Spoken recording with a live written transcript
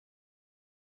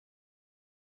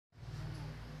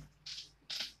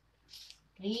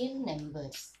Real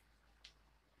numbers.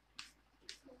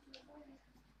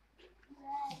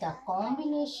 The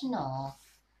combination of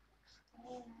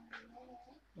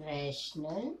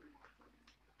rational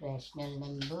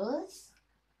numbers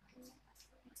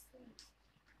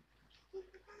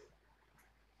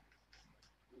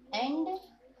and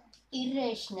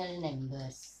irrational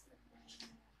numbers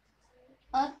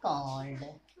are called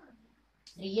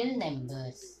real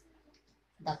numbers.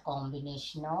 The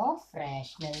combination of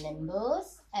rational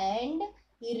numbers and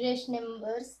irrational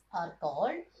numbers are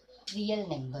called real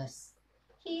numbers.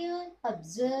 Here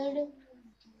observed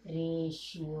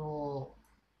ratio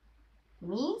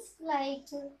means like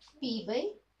P by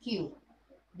Q.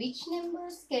 Which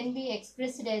numbers can be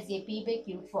expressed as a P by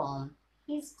Q form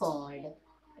is called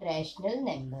rational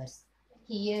numbers.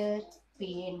 Here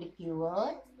P and Q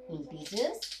are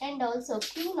integers and also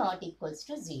Q not equals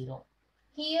to 0.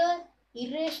 Here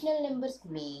irrational numbers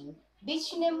mean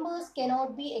which numbers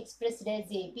cannot be expressed as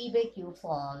a P by Q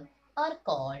form are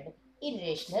called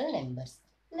irrational numbers.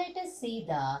 Let us see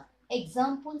the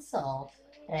examples of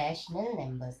rational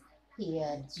numbers.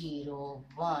 Here 0,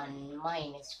 1,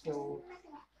 -2,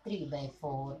 3 by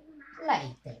 4,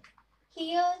 like that.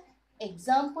 Here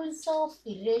examples of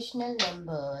irrational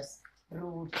numbers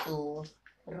 √2,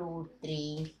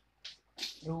 √3,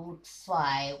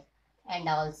 √5 and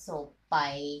also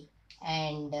pi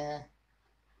and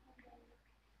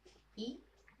e,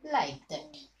 like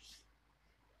that.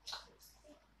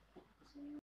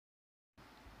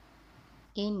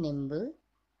 A number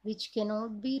which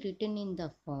cannot be written in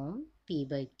the form P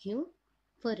by Q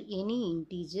for any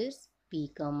integers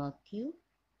P comma Q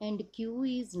and Q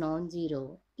is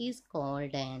non-zero is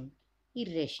called an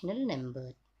irrational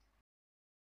number.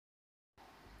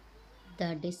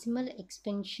 The decimal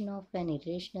expansion of an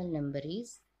irrational number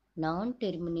is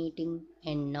non-terminating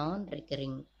and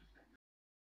non-recurring.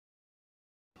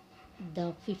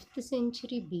 The 5th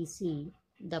century BC,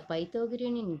 the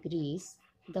Pythagorean in Greece,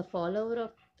 the follower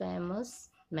of famous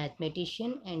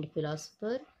mathematician and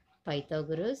philosopher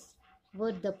Pythagoras,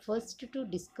 were the first to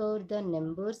discover the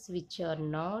numbers which are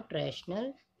not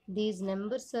rational. These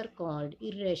numbers are called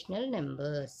irrational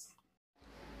numbers.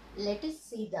 Let us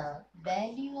see the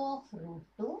value of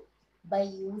 √2 by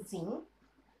using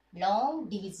long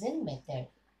division method.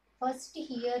 First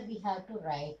here we have to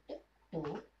write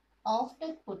 2.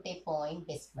 After put a point,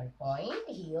 decimal point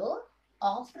here.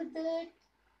 After that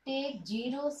take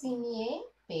zeros in a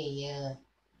pair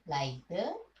like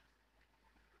that,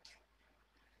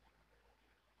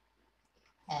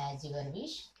 as your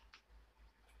wish.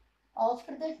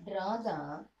 After that draw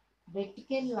the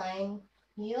vertical line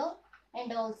here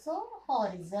and also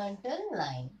horizontal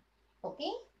line.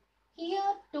 Okay.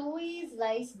 Here 2 is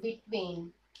lies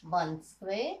between 1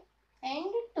 square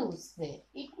and 2 square.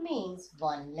 It means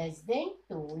 1 less than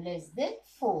 2 less than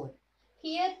 4.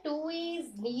 Here 2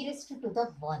 is nearest to the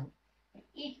 1.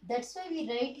 That's why we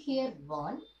write here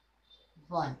 1,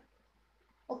 1.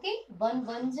 Okay, 1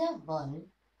 1 ja 1.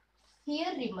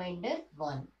 Here remainder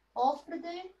 1. After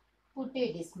that put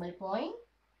a decimal point,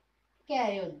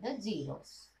 carry out the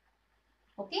zeros.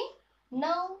 Okay,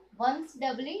 now 1's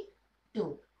double it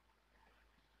 2.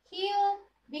 Here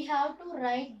we have to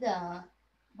write the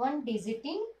 1 digit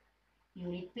in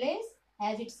unit place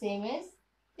as it's same as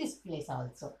this place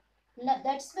also.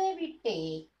 That's why we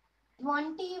take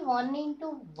 21 into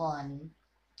 1,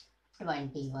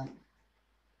 21.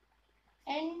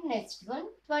 And next one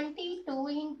 22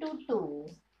 into 2,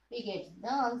 we get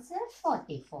the answer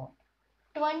 44.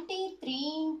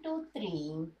 23 into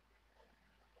 3,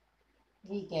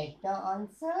 we get the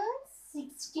answer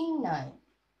 69.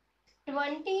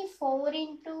 24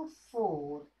 into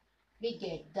 4, we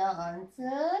get the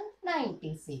answer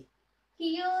 96.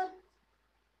 Here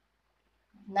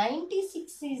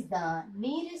 96 is the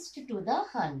nearest to the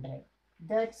 100.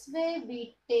 That's why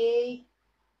we take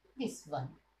this one.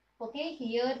 Okay,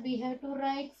 here we have to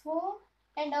write 4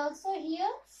 and also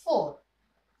here 4.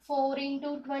 4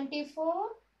 into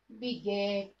 24, we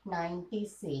get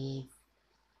 96.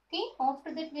 Okay,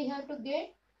 after that we have to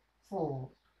get 4.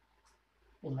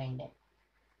 Remainder.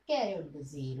 Carry out the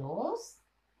zeros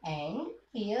and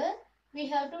here we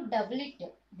have to double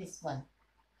it, this one.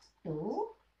 2,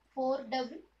 4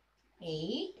 double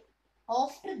 8.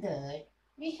 After that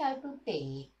we have to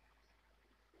take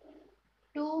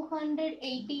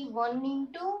 281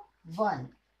 into 1.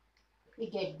 We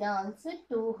get the answer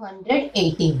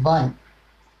 281.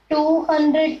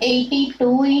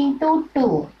 282 into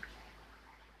 2.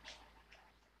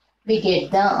 We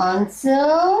get the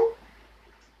answer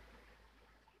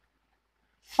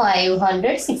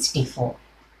 564.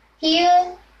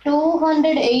 Here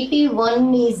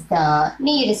 281 is the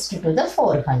nearest to the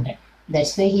 400.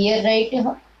 That's why here write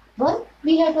 1.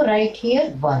 We have to write here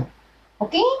 1.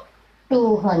 Okay.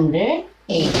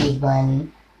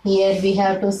 281. Here we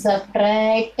have to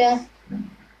subtract.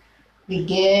 We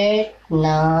get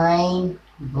 9,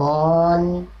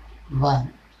 1,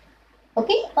 1.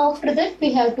 Okay. After that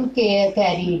we have to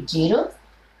carry it 0.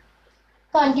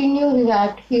 Continue.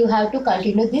 You have to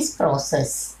continue this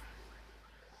process.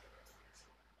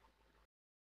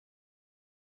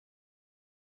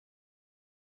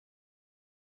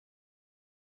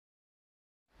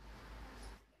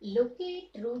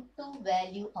 Locate root 2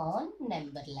 value on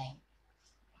number line.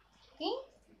 Okay.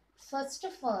 First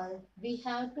of all, we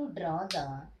have to draw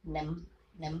the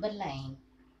number line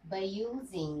by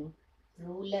using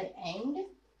ruler and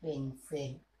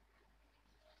pencil.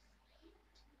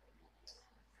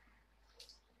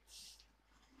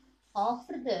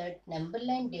 After that, number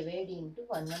line divide into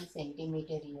 1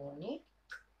 centimeter unit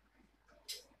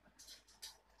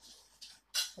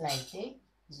like that.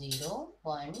 0,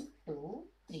 1, 2,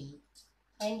 3,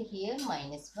 and here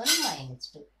 -1,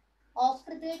 -2.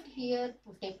 After that, here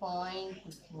put a point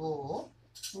O.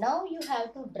 Now you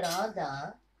have to draw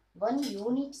the 1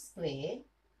 unit square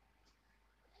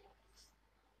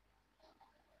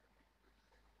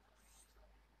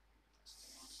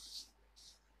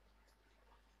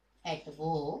at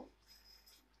O,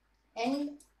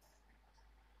 and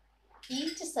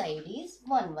each side is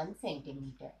 1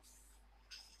 centimeters.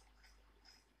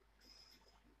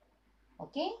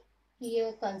 Okay,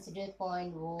 here consider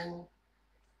point O,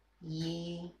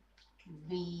 A,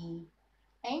 B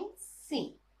and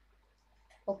C.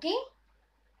 Okay,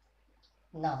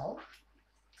 now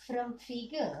from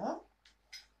figure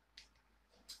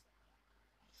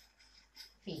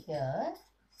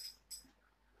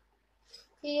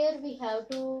here we have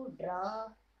to draw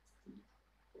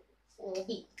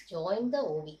OB, join the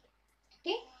OB.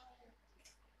 Okay,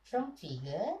 from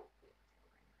figure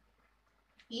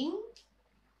in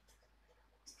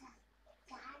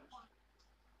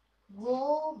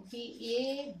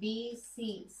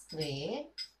ABC square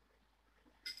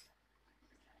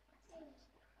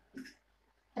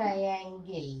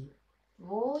triangle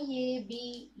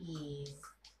OAB is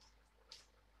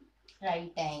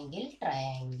right angle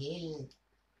triangle.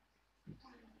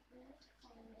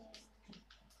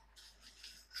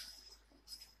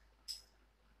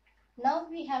 Now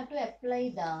we have to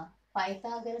apply the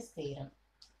Pythagoras theorem.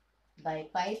 By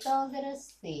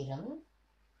Pythagoras theorem,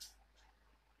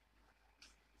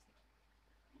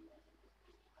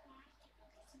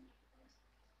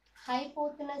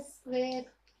 hypotenuse square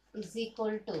is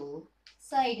equal to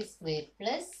side square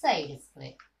plus side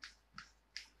square.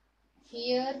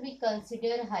 Here we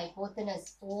consider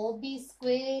hypotenuse OB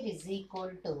square is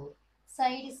equal to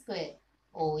side square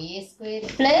OA square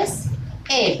plus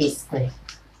AB square.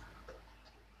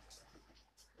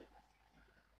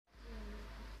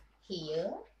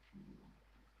 Here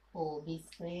OB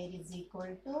square is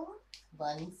equal to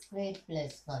 1 square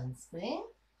plus 1 square.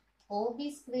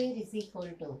 OB square is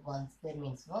equal to 1 square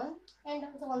means 1 and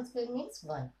also 1 square means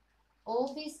 1.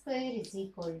 OB square is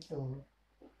equal to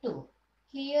 2.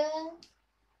 Here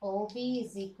OB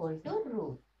is equal to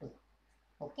root 2.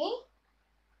 Okay.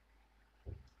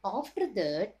 After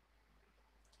that,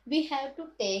 we have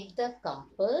to take the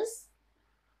compass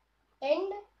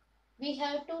and we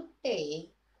have to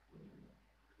take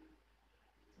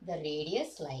the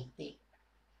radius like that.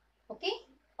 Okay.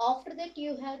 After that,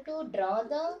 you have to draw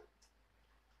the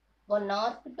one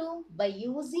arc 2 by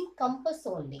using compass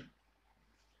only.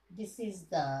 This is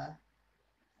the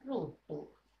root 2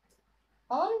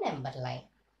 on number line.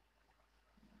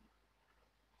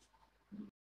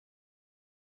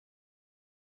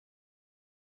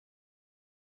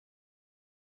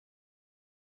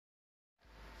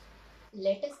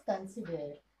 Let us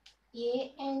consider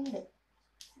A and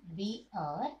B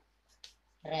are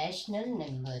rational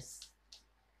numbers.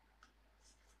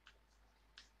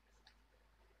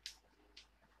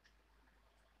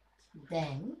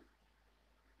 Then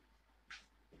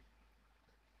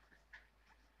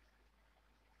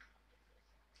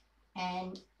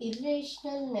an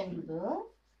irrational number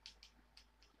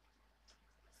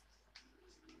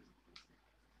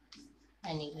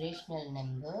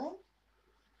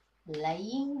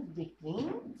lying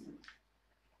between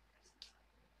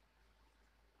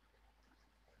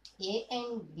A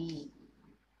and B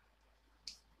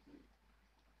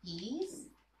is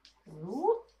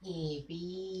root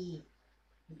AB.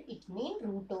 It means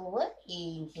root over A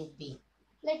into B.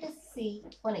 Let us see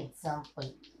one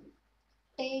example.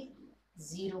 Take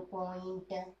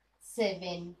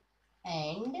 0.7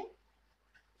 and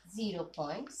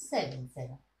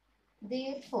 0.77.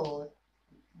 Therefore,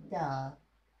 the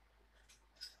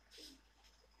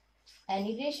an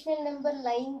irrational number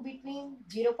lying between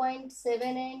 0.7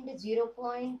 and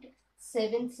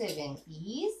 0.77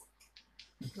 is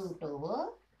root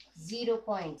over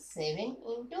 0.7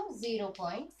 into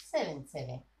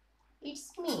 0.77. It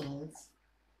means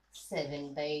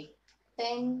 7 by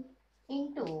 10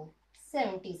 into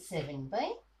 77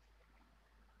 by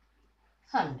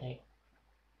 100.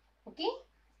 Okay.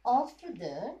 After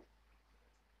that,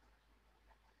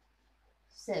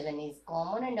 7 is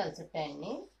common and also 10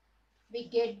 is, we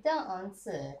get the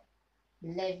answer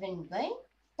 11 by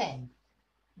 10.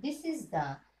 This is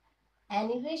the an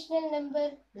irrational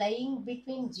number lying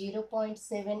between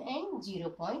 0.7 and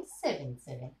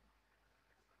 0.77.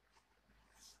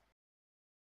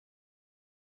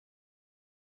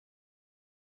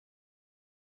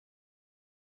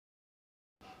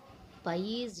 Pi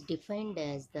is defined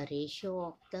as the ratio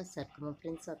of the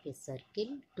circumference of a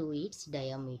circle to its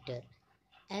diameter.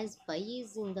 As pi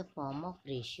is in the form of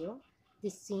ratio,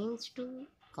 this seems to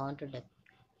contradict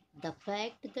the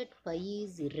fact that pi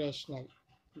is irrational.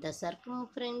 The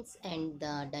circumference and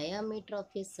the diameter of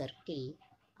a circle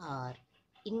are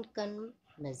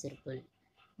incommensurable.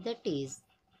 That is,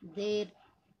 there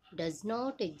does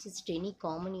not exist any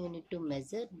common unit to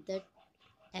measure that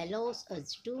allows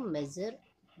us to measure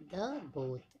the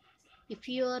both. If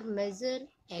you are measure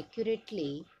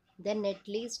accurately, then at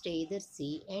least either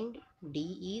C and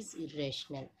D is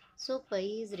irrational. So pi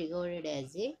is regarded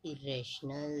as a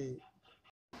irrational.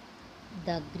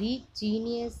 The Greek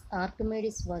genius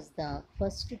Archimedes was the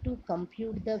first to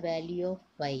compute the value of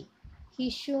pi. He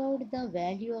showed the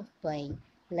value of pi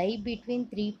lie between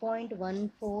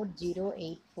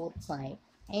 3.140845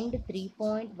 and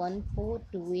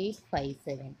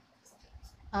 3.142857.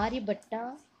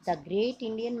 Aryabhatta, the great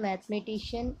Indian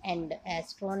mathematician and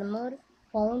astronomer,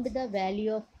 found the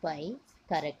value of pi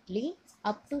correctly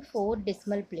up to 4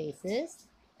 decimal places,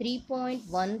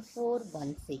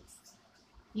 3.1416.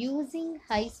 Using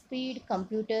high-speed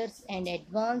computers and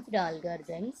advanced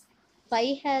algorithms,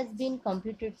 pi has been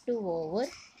computed to over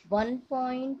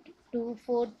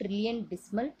 1.24 trillion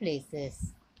decimal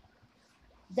places.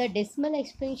 The decimal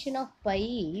expansion of pi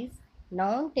is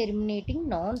non-terminating,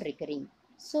 non-recurring.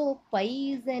 So, pi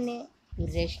is an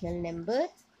irrational number.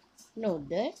 Note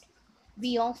that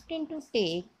we often to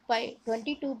take pi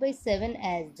 22 by 7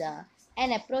 as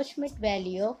an approximate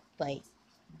value of pi.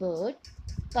 But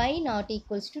pi not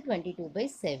equals to 22 by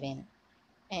 7.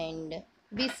 And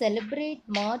we celebrate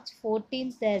March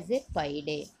 14th as a pi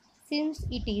day since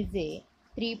it is a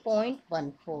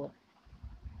 3.14.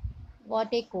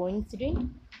 What a coincidence.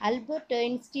 Albert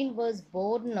Einstein was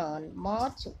born on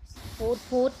March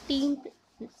 14th,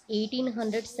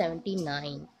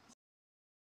 1879.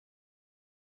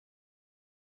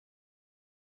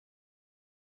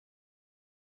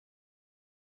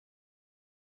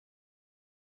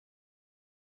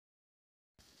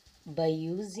 By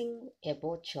using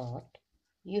above chart,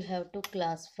 you have to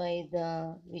classify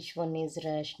the which one is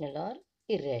rational or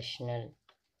irrational.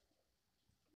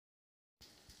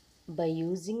 By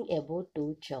using above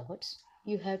two charts,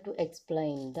 you have to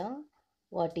explain the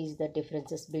what is the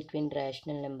differences between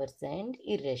rational numbers and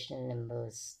irrational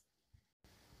numbers.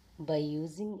 By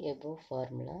using above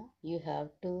formula, you have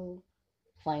to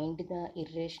find the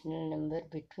irrational number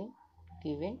between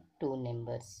given two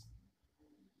numbers.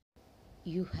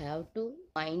 You have to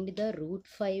find the root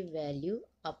 5 value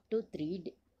up to 3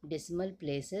 decimal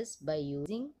places by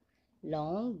using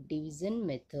long division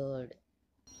method,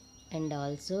 and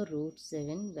also root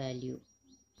 7 value.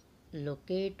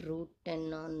 Locate root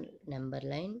 10 on number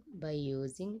line by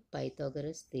using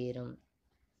Pythagoras theorem.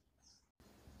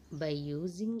 By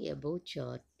using above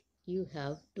chart, you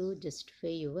have to justify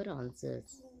your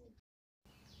answers.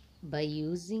 By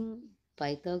using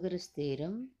Pythagoras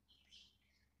theorem,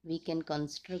 we can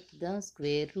construct the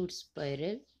square root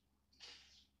spiral.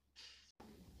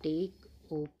 Take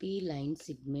OP line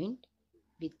segment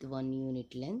with 1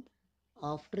 unit length.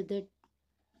 After that,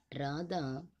 draw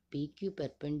the PQ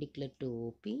perpendicular to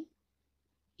OP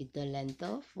with the length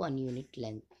of 1 unit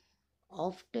length.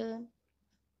 After,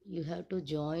 you have to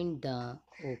join the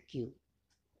OQ.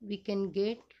 We can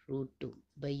get root 2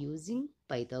 by using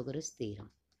Pythagoras theorem.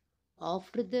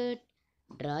 After that,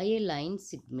 draw a line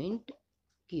segment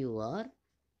QR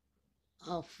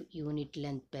of unit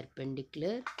length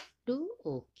perpendicular to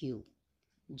OQ.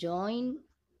 Join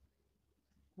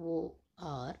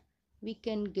OR, we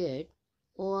can get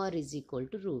OR is equal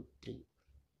to root 3.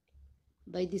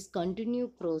 By this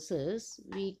continued process,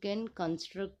 we can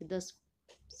construct the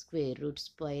square root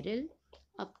spiral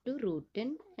up to root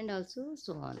 10 and also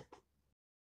so on.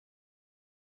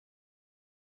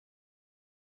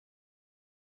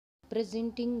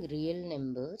 Presenting real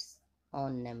numbers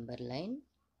on number line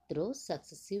through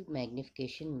successive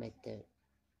magnification method.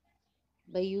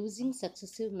 By using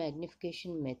successive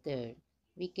magnification method,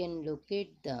 we can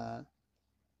locate the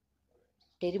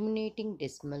terminating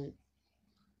decimal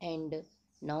and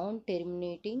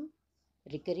non-terminating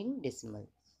recurring decimal.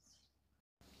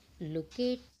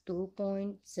 Locate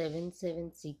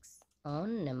 2.776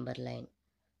 on number line.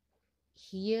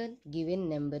 Here given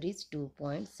number is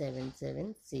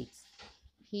 2.776.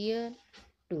 Here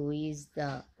 2 is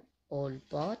the whole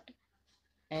part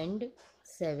and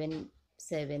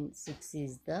 776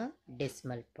 is the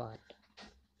decimal part.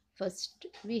 First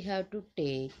we have to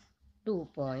take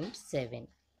 2.7.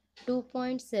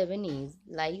 2.7 is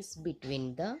lies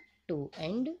between the 2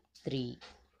 and 3.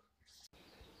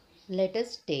 Let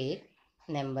us take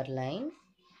number line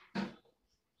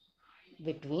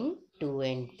between 2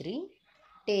 and 3.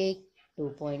 Take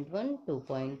 2.1,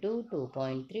 2.2,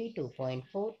 2.3,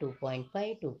 2.4,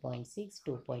 2.5, 2.6,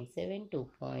 2.7,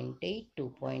 2.8,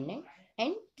 2.9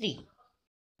 and 3.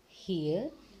 Here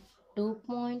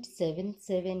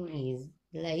 2.77 is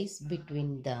lies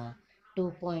between the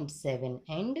 2.7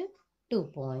 and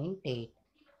 2.8.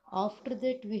 After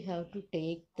that we have to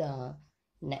take the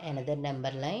another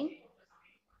number line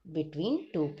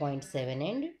between 2.7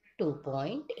 and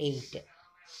 2.8.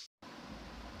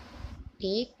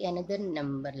 Take another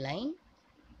number line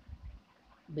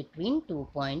between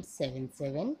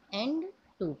 2.77 and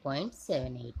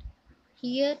 2.78.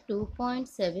 Here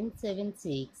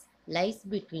 2.776 lies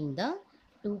between the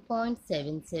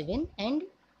 2.77 and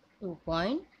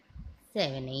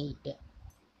 2.78.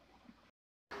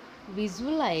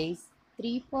 Visualize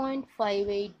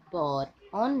 3.58 bar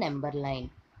on number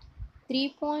line.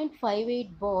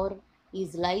 3.58 bar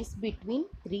is lies between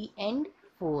 3 and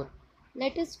 4.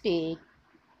 Let us take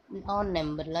on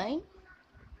number line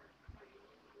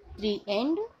 3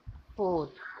 and 4.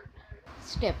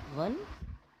 Step 1.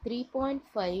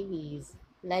 3.5 is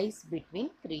lies between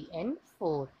 3 and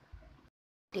 4.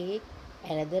 Take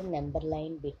another number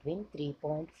line between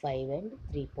 3.5 and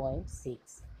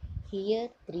 3.6. Here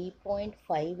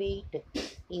 3.58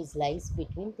 is lies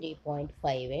between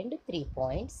 3.5 and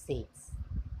 3.6.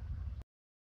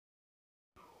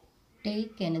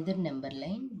 Take another number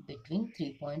line between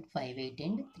 3.58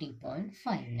 and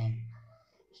 3.59.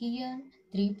 Here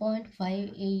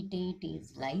 3.588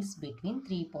 is lies between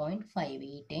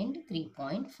 3.58 and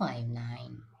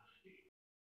 3.59.